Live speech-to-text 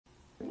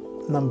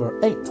number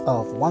 8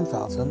 of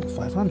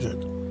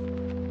 1500.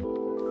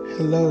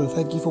 Hello,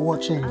 thank you for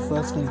watching.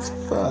 First things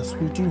first,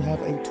 we do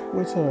have a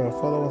Twitter,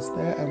 follow us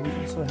there, and we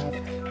also have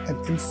an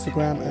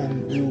Instagram,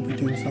 and we will be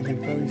doing something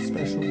very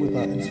special with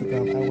our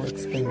Instagram. I will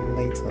explain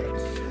later.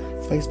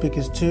 Facebook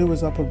is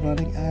up and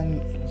running,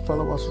 and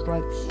follow us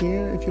right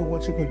here if you're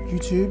watching on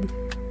YouTube.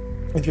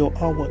 If you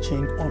are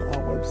watching on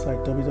our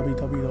website,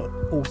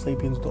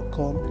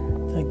 www.allsapiens.com,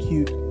 thank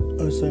you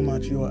so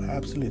much. You are an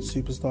absolute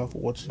superstar for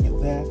watching it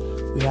there.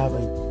 We have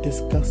a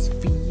discuss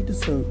feed,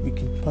 so we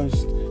can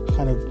post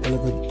kind of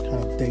relevant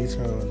kind of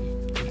data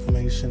and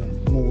information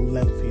and more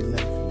lengthy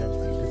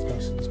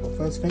discussions. But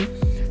first thing,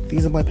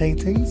 these are my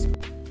paintings.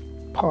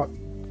 Part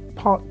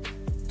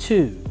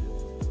two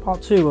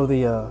of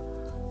the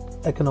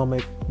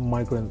economic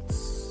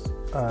migrants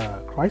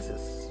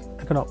crisis.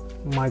 Economic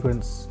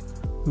migrants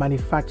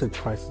manufactured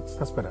crisis.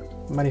 That's better.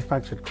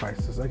 Manufactured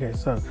crisis. Okay,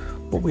 so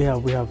what we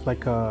have like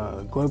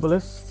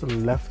globalists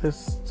and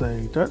leftists.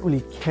 They don't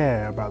really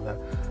care about the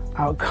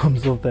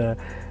outcomes of their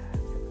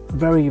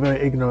very, very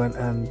ignorant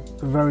and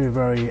very,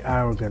 very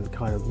arrogant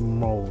kind of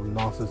moral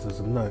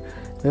narcissism. No,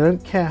 they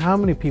don't care how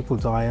many people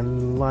die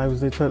and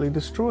lives they totally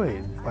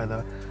destroyed by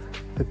the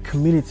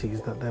communities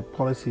that their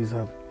policies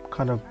have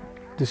kind of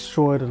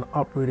destroyed and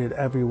uprooted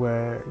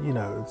everywhere. You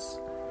know, it's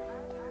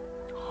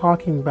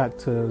harking back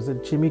to, is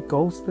it Jimmy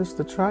Goldsmith's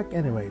The Track?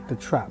 Anyway, The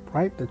Trap,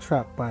 right? The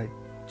Trap by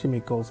Jimmy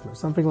Goldsmith.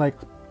 Something like,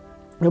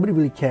 nobody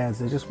really cares.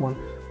 They just want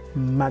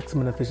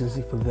maximum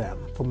efficiency for them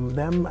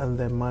and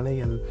their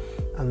money and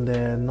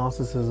their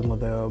narcissism or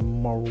their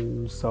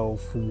moral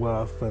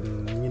self-worth,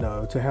 and, you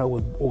know, to hell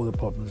with all the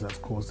problems that's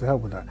caused. To hell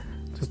with that.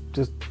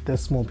 Just they're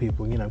small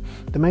people, you know.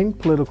 The main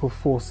political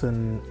force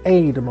in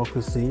a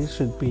democracy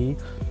should be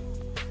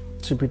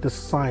the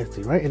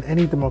society, right? In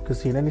any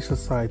democracy, in any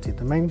society,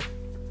 the main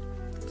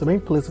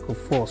political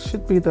force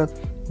should be the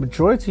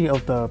majority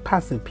of the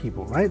passive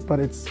people, right? But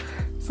it's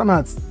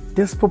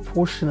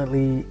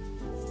disproportionately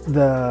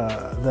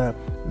the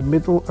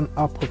middle and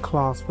upper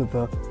class with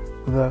a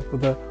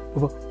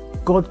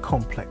god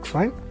complex,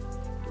 right?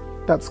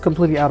 That's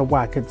completely out of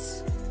whack.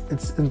 It's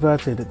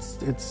inverted.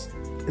 It's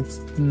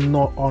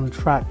not on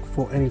track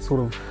for any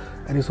sort of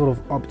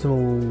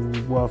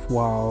optimal,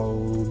 worthwhile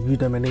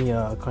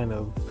eudaimonia kind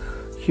of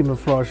human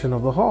flourishing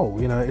of the whole.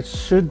 You know, it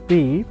should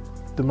be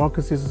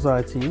democracy,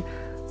 society,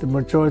 the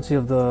majority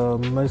of the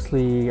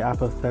mostly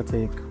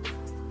apathetic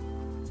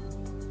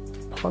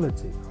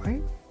polity,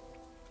 right?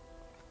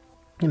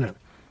 You know,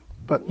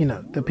 but you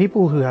know, the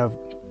people who have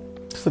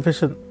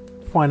sufficient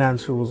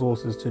financial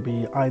resources to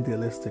be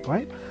idealistic,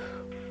 right?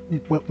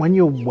 When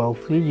you're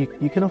wealthy,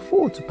 you can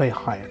afford to pay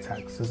higher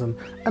taxes and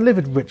live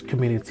in rich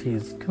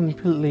communities,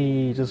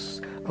 completely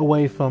just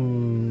away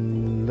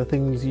from the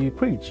things you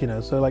preach, you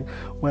know. So like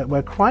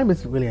where crime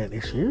isn't really an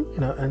issue, you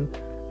know, and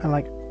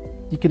like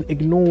you can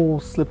ignore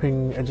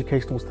slipping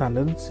educational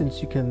standards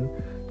since you can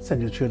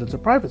send your children to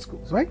private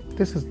schools, right?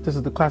 This is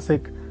the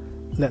classic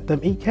let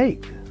them eat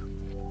cake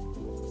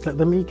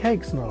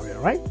scenario,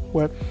 right?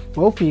 Where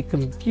wealthy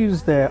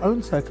confuse their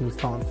own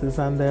circumstances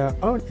and their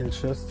own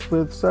interests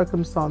with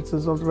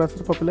circumstances of the rest of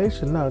the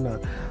population. No,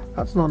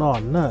 that's not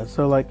on. No.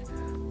 So like,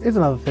 here's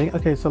another thing.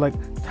 Okay, so like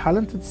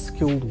talented,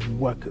 skilled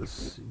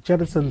workers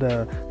jettison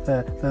their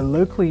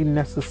locally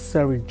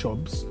necessary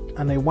jobs,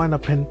 and they wind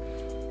up in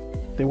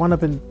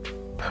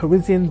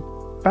Parisian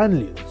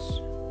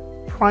banlieues,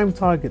 prime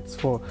targets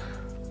for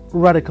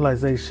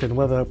radicalization,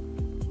 whether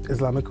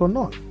Islamic or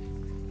not.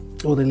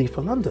 Or they leave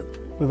for London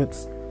with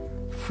its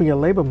freer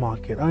labour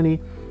market,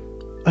 only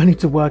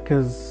to work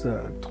as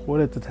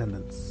toilet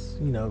attendants,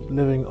 you know,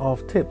 living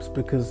off tips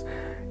because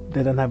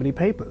they don't have any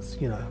papers,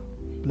 you know,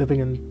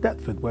 living in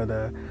Deptford where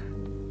their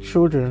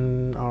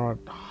children are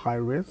at high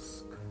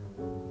risk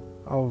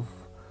of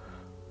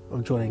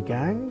joining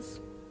gangs,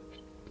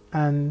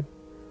 and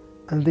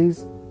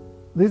these are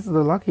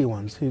the lucky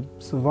ones who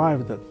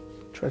survived the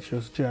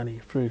treacherous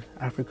journey through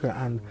Africa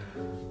and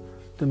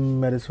the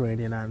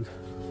Mediterranean and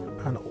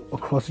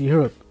across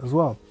Europe as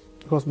well,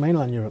 across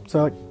mainland Europe.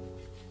 So like,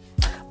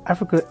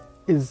 Africa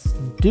is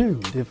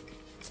doomed if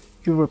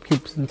Europe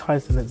keeps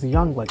enticing its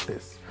young like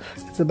this.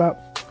 It's about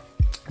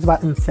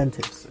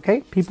incentives,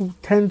 okay? People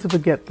tend to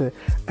forget the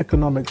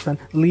economics and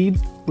lead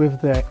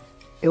with their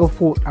ill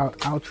thought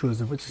out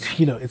altruism, which is,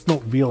 you know, it's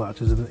not real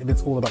altruism if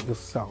it's all about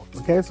yourself,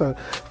 okay? So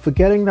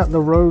forgetting that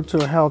the road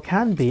to hell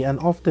can be, and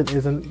often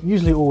isn't,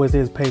 usually always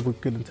is, paved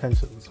with good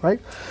intentions, right?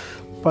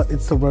 But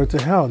it's the road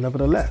to hell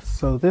nevertheless.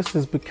 So this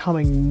is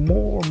becoming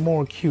more and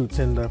more acute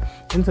in the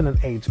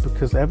internet age,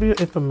 because every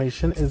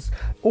information is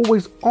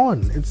always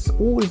on. It's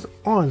always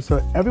on. So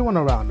everyone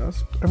around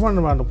us, everyone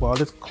around the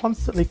world is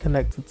constantly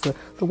connected to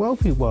the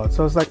wealthy world.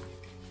 So it's like,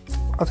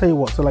 I'll tell you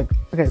what, so like,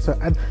 okay, so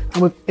and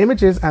with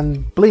images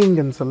and bling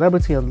and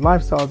celebrity and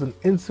lifestyles and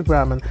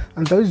Instagram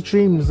and those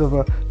dreams of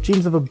a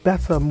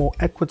better, more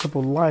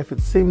equitable life,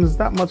 it seems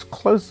that much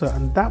closer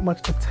and that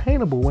much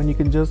attainable when you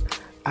can just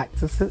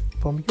access it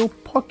from your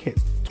pocket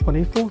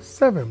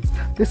 24/7.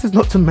 This is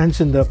not to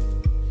mention the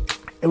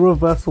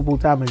irreversible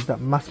damage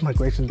that mass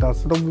migration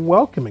does to the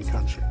welcoming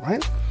country,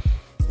 right?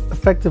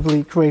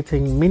 Effectively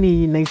creating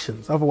mini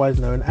nations, otherwise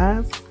known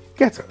as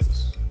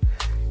ghettos.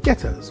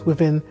 Ghettos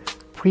within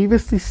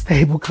previously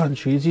stable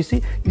countries. You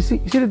see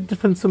the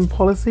difference in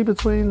policy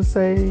between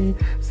say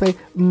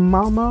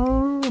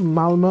Malmo and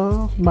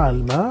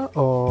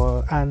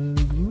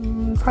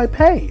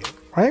Taipei,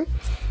 right?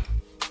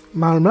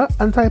 Malmo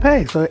and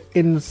Taipei. So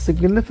in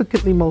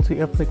significantly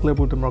multi-ethnic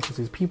liberal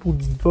democracies, people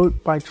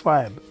vote by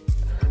tribe.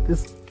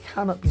 This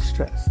cannot be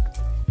stressed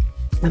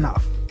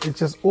enough. It's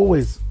just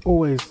always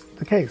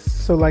the case.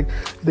 So like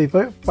they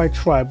vote by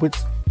tribe, which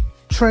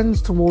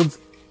trends towards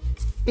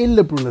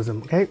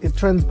illiberalism. Okay, it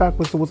trends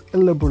backwards towards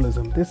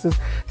illiberalism. This is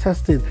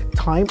tested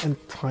time and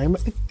time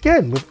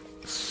again with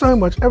so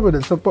much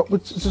evidence, but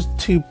which is just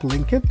too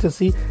blinkered to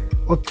see,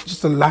 or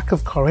just a lack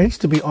of courage,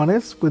 to be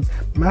honest. With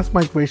mass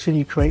migration,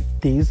 you create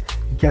these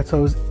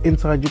ghettos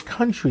inside your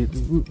country.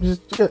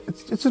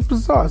 It's just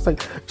bizarre. It's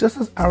like, just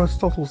as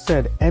Aristotle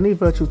said, any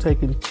virtue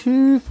taken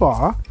too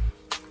far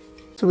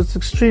to its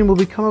extreme will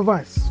become a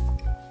vice.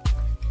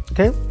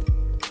 Okay,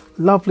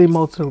 lovely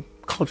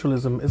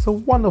multiculturalism is a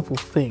wonderful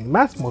thing.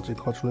 Mass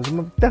multiculturalism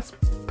of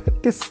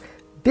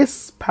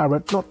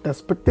disparate, not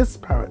desperate,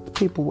 disparate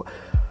people,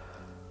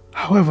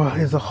 however,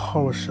 is a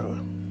horror show.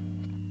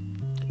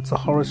 It's a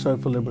horror show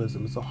for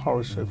liberalism. It's a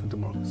horror show for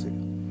democracy.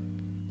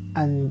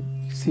 And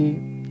you see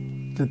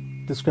the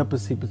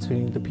discrepancy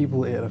between the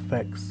people it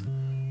affects,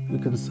 who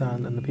are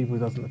concerned, and the people it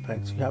doesn't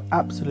affect. You have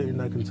absolutely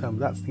no concern.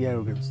 But that's the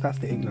arrogance. That's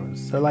the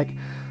ignorance. So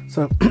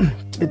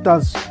it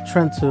does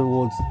trend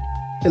towards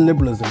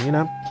illiberalism, you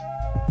know,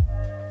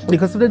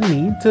 because of the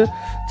need to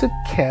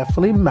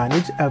carefully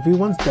manage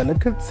everyone's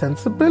delicate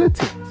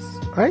sensibilities,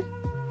 right?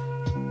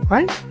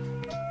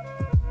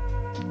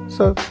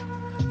 So,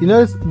 you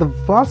notice the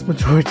vast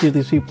majority of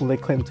these people they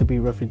claim to be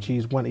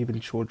refugees weren't even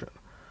children.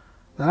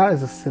 Now that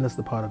is a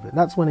sinister part of it.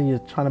 That's when you're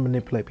trying to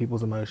manipulate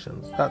people's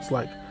emotions. That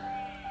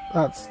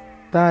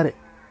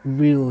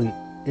really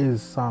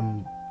is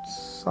some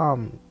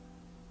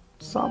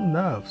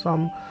nerve.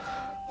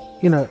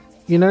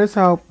 You notice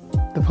how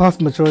the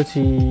vast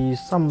majority,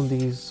 some of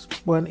these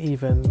weren't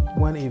even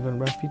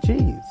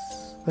refugees.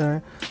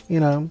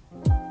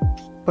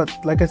 But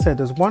like I said,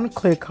 there's one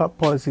clear-cut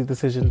policy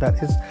decision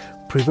that is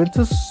proven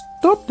to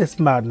stop this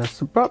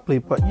madness abruptly,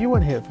 but you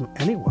won't hear it from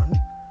anyone.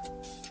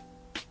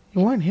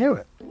 You won't hear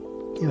it.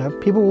 You know,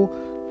 people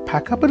will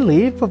pack up and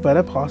leave for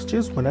better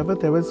pastures whenever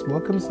there is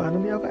welcome sign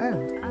on the other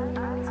end.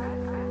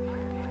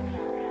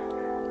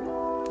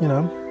 You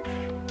know,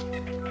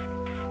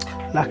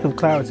 lack of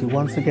clarity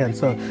once again.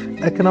 So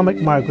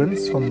economic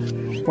migrants from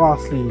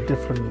vastly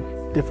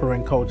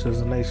differing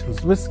cultures and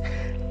nations risk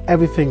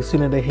everything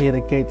sooner they hear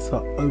the gates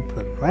are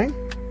open, right?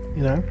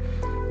 You know,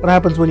 what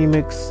happens when you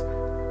mix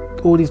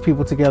all these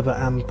people together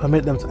and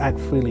permit them to act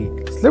freely?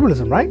 It's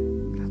liberalism, right?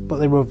 But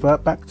they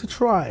revert back to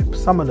tribe.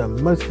 Some of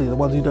them, mostly the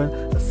ones who don't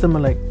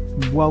assimilate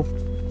well,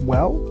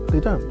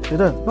 they don't.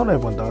 Not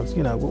everyone does,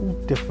 you know, we're all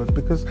different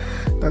because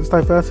that's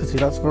diversity,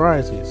 that's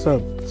variety. So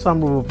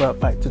some will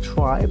revert back to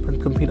tribe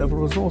and compete over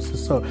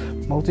resources. So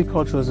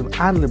multiculturalism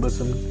and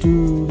liberalism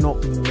do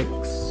not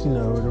mix, you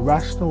know, the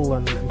rational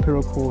and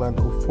empirical and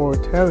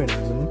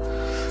authoritarianism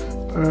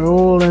are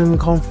all in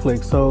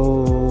conflict.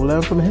 So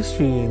learn from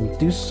history.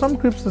 Do some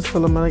groups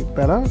assimilate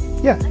better?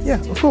 Yeah,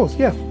 of course,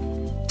 yeah.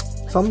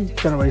 Some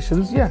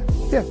generations, yeah,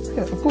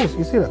 of course,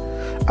 you see that.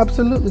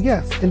 Absolutely,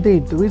 yes,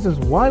 indeed. The reason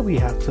why we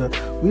have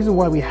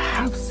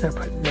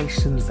separate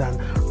nations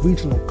and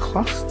regional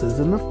clusters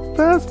in the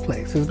first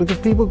place is because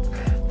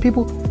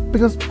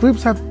because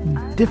groups have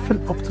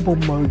different optimal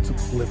modes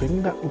of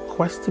living that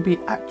request to be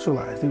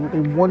actualized.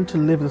 They want to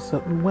live a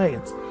certain way.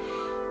 It's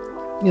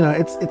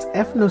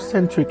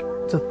ethnocentric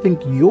to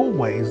think your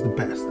way is the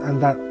best,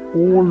 and that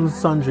all and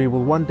sundry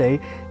will one day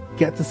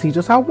get to see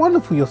just how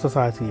wonderful your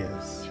society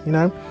is, you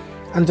know,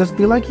 and just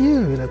be like you.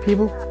 You know,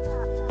 people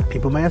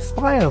may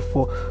aspire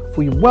for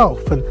your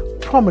wealth and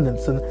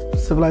prominence and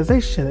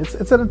civilization.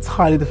 It's an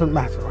entirely different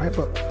matter, right?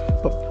 But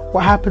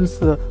what happens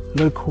to the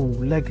local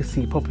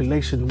legacy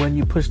population when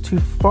you push too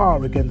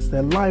far against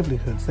their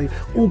livelihoods? They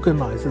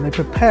organize and they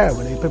prepare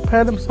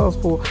themselves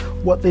for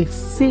what they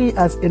see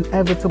as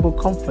inevitable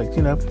conflict.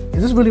 You know,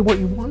 is this really what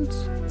you want?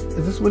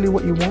 Is this really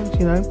what you want?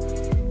 You know,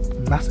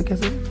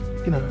 masochism?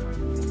 You know,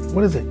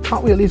 what is it?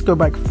 Can't we at least go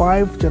back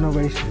 5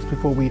 generations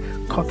before we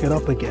cock it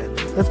up again?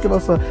 Let's give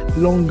us a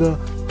longer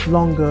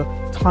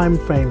time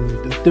frame,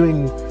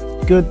 doing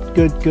good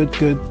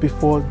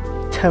before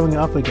tearing it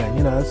up again,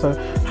 you know. So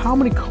how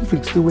many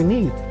conflicts do we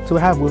need to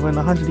have within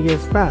a 100-year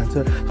span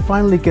to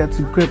finally get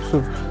to grips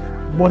with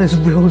what is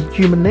real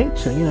human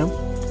nature, you know?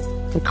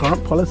 The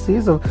current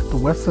policies of the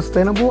West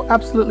sustainable?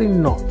 Absolutely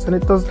not.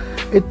 And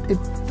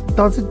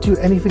doesn't do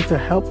anything to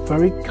help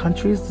very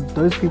countries,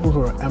 those people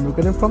who are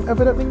emigrating from?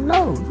 Evidently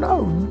no.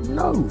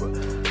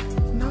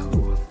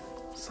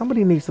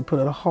 Somebody needs to put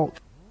a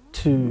halt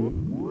to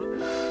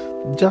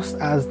just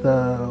as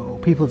the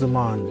people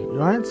demand,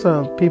 right?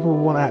 So people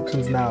want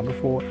actions now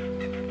before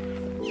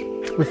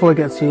it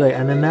gets too late,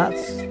 and then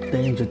that's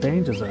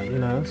danger zone, you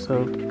know.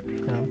 So,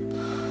 you know,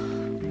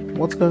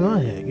 what's going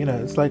on here? You know,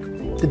 it's like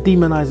the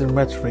demonizing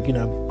rhetoric, you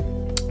know,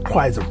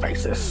 cries of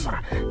racist,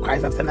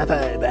 cries of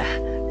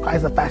xenophobe,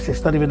 cries of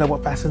fascist, don't even know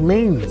what fascist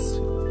means.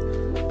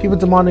 People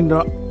demanding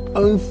their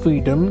own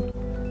freedom.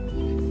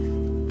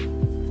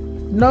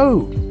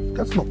 No,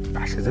 that's not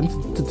fascism.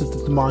 To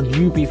demand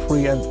you be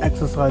free and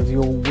exercise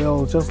your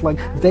will just like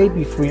they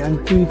be free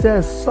and do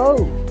theirs.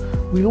 So,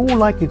 we all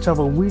like each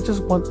other. We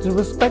just want to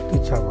respect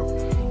each other.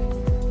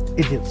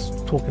 Idiots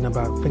talking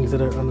about things they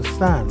don't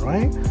understand,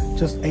 right?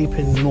 Just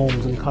aping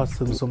norms and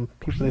customs from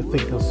people they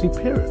think are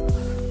superior.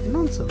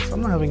 Nonsense.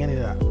 I'm not having any of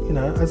that. You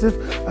know, as if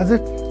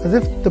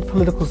the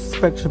political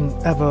spectrum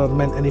ever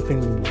meant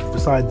anything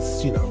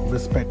besides, you know,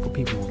 respect for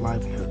people's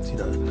livelihoods. You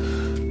know,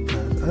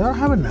 I'm not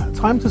having that.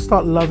 Time to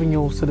start loving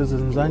your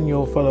citizens and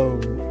your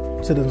fellow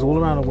citizens all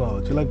around the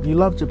world. You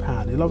love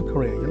Japan, you love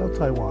Korea, you love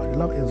Taiwan, you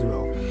love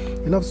Israel,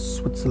 you love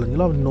Switzerland, you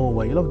love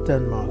Norway, you love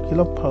Denmark, you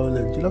love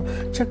Poland, you love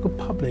Czech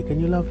Republic, and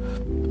you love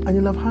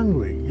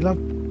Hungary. You love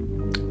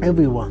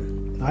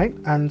everyone, right?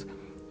 And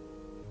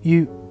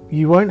you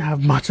won't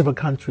have much of a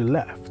country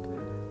left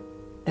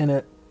in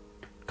a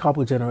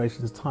couple of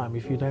generations' time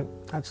if you don't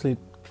actually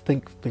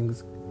think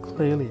things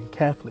clearly and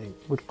carefully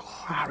with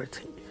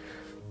clarity.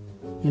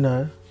 You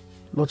know,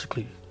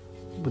 logically,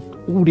 with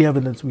all the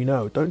evidence we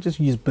know. Don't just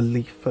use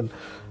belief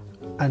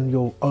and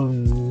your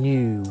own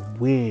new,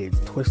 weird,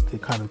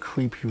 twisted, kind of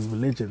creepy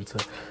religion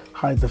to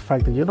hide the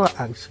fact that you're not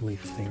actually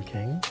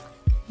thinking.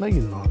 No,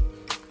 you're not.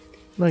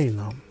 No, you're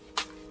not.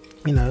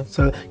 You know,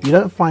 so you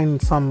don't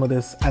find some of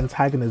this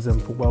antagonism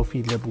for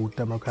wealthy, liberal,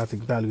 democratic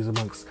values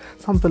amongst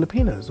some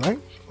Filipinos, right?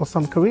 Or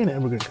some Korean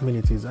immigrant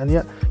communities. And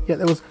yet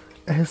there was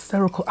a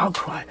hysterical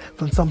outcry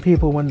from some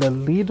people when the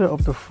leader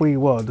of the free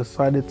world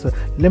decided to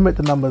limit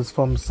the numbers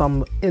from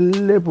some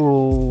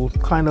illiberal,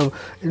 kind of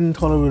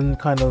intolerant,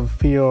 kind of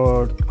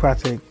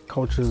theocratic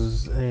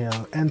cultures, you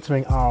know,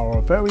 entering our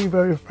very,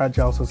 very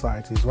fragile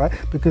societies, right?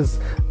 Because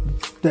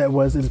there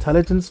was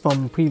intelligence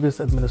from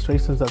previous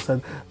administrations that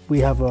said we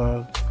have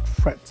a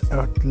threat,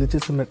 a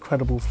legitimate,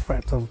 credible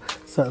threat of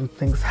certain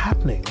things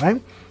happening,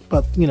 right?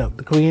 But, you know,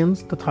 the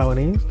Koreans, the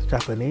Taiwanese, the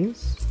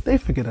Japanese, they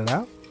figured it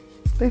out.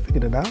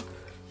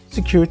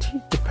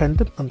 Security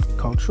dependent on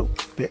cultural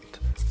fit.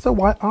 So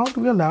why aren't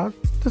we allowed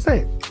to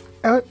say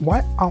it?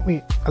 Why aren't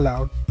we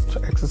allowed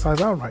to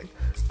exercise our right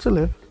to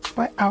live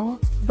by our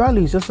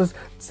values, just as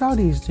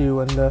Saudis do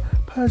and the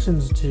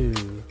Persians do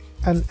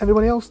and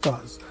everybody else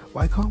does?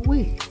 Why can't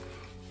we?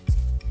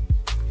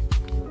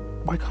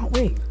 Why can't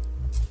we?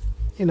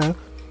 You know,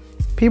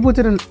 people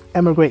didn't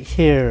emigrate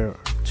here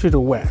to the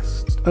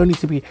West only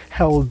to be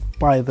held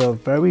by the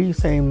very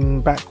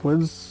same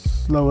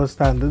backwards, lower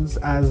standards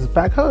as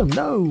back home.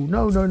 No.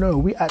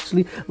 We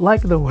actually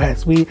like the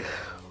West.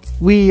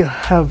 We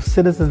have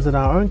citizens in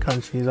our own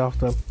countries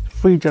after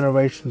 3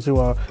 generations who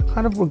are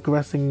kind of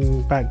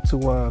regressing back to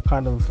a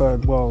kind of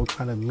third world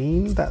kind of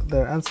mean that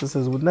their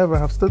ancestors would never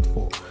have stood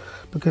for,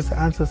 because the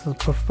ancestors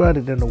preferred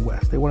it in the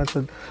West. They wanted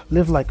to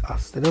live like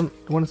us. They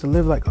wanted to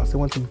live like us. They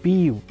wanted to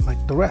be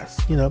like the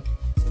rest, you know,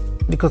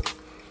 because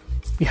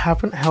we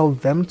haven't held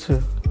them to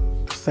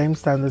the same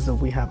standards that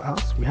we have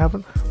us. We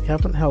haven't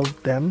held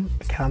them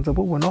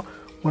accountable. We're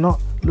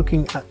not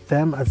looking at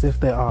them as if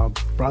they are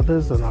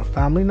brothers and our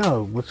family.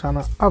 No, we're trying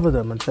to other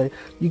them and say,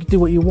 you can do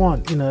what you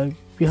want, you know,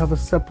 you have a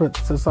separate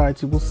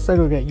society, we'll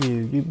segregate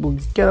you, we'll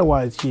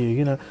ghettoize you,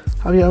 you know,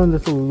 have your own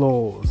little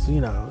laws, you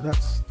know,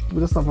 that's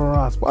not for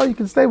us. Well, you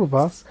can stay with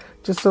us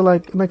just so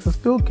like it makes us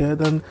feel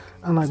good and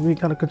like we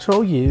kind of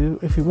control you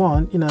if you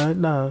want, you know.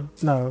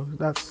 No,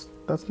 that's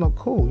not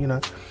cool, you know.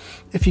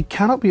 If you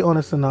cannot be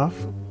honest enough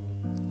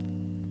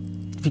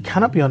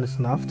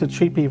to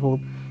treat people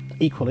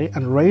equally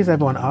and raise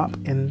everyone up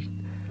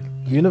in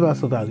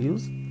universal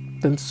values,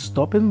 then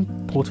stop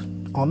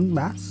importing en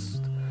masse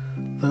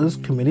those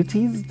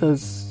communities,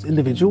 those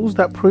individuals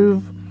that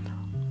prove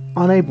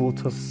unable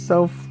to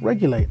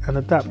self-regulate and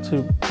adapt to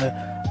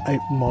a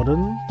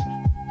modern,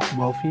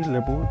 wealthy,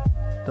 liberal,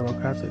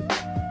 democratic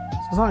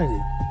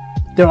society.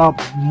 There are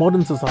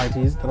modern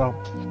societies that are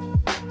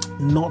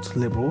not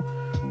liberal,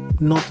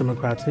 not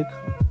democratic,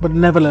 but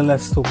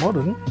nevertheless still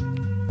modern.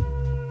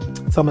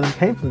 Some of them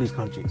came from these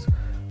countries.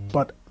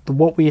 But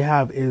what we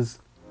have is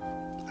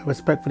a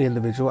respect for the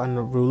individual and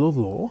the rule of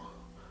law,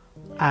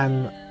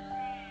 and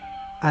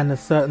a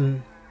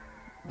certain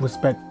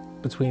respect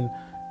between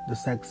the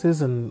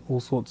sexes and all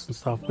sorts of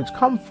stuff, which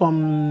come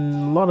from,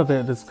 a lot of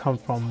it has come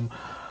from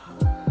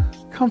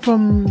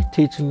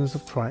teachings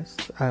of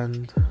Christ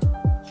and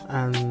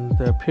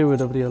the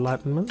period of the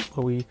Enlightenment,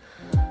 where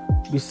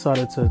we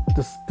started to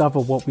discover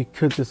what we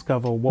could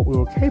discover, what we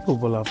were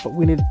capable of, but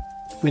we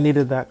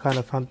needed that kind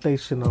of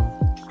foundation of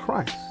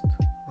Christ,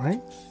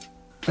 right?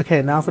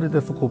 Okay, now for the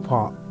difficult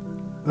part.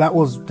 That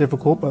was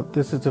difficult, but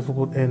this is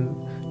difficult in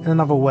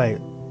another way.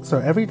 So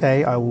every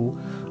day I will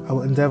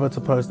endeavor to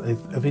post a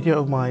video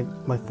of my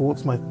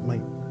thoughts, my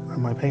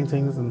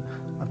paintings and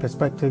my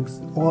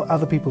perspectives, or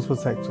other people's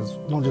perspectives,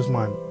 not just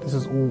mine. This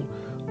is all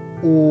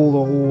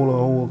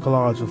a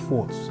collage of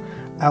thoughts.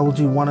 I will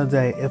do one a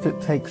day. If it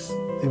takes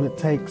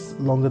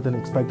longer than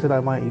expected,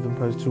 I might even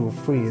post 2 or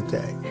 3 a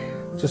day,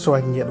 just so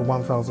I can get the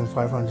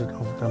 1,500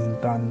 of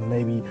them done,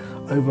 maybe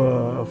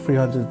over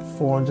 300,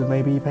 400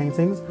 maybe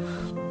paintings.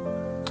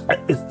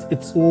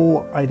 It's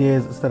all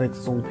ideas, aesthetics,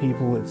 it's all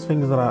people, it's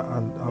things that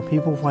are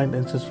people find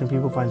interesting,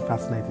 people find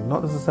fascinating.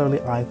 Not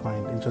necessarily I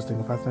find interesting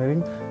or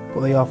fascinating,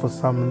 but they are for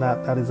some, and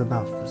that is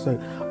enough. So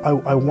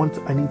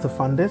I need to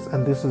fund this,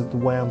 and this is the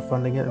way I'm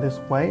funding it this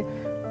way.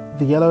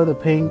 The yellow, the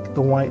pink,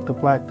 the white, the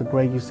black, the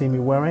grey you see me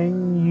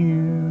wearing,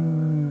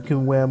 you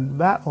can wear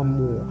that or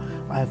more.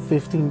 I have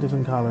 15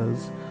 different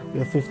colours. We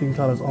have 15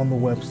 colours on the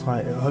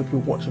website. I hope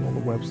you're watching on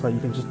the website.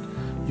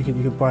 You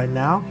can buy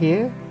now,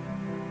 here,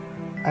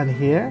 and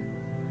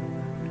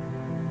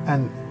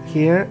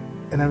here,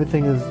 and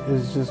everything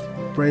is just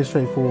very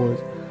straightforward.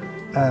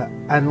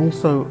 And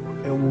also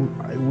it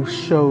will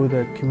show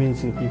the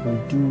community of people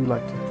who do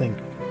like to think,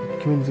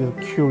 community of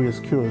curious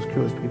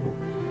people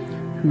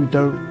who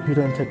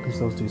don't take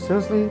themselves too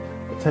seriously,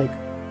 but take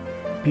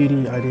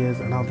beauty,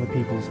 ideas, and other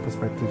people's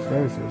perspectives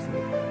very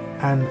seriously.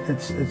 And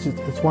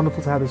it's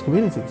wonderful to have this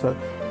community. So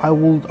I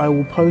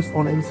will post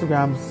on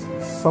Instagram.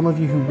 Some of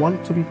you who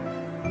want to be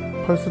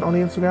posted on the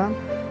Instagram,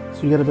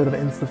 so you get a bit of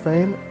Insta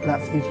fame.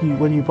 That's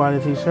when you buy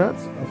the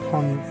t-shirts.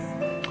 Upon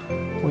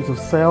point of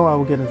sale, I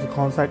will get into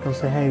contact and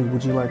say, hey,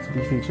 would you like to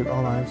be featured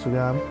on our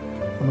Instagram?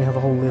 And we have a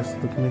whole list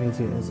of the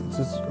community. It's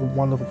just a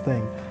wonderful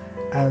thing.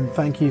 And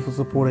thank you for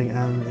supporting,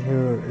 and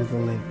here is the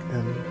link,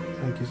 and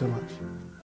thank you so much.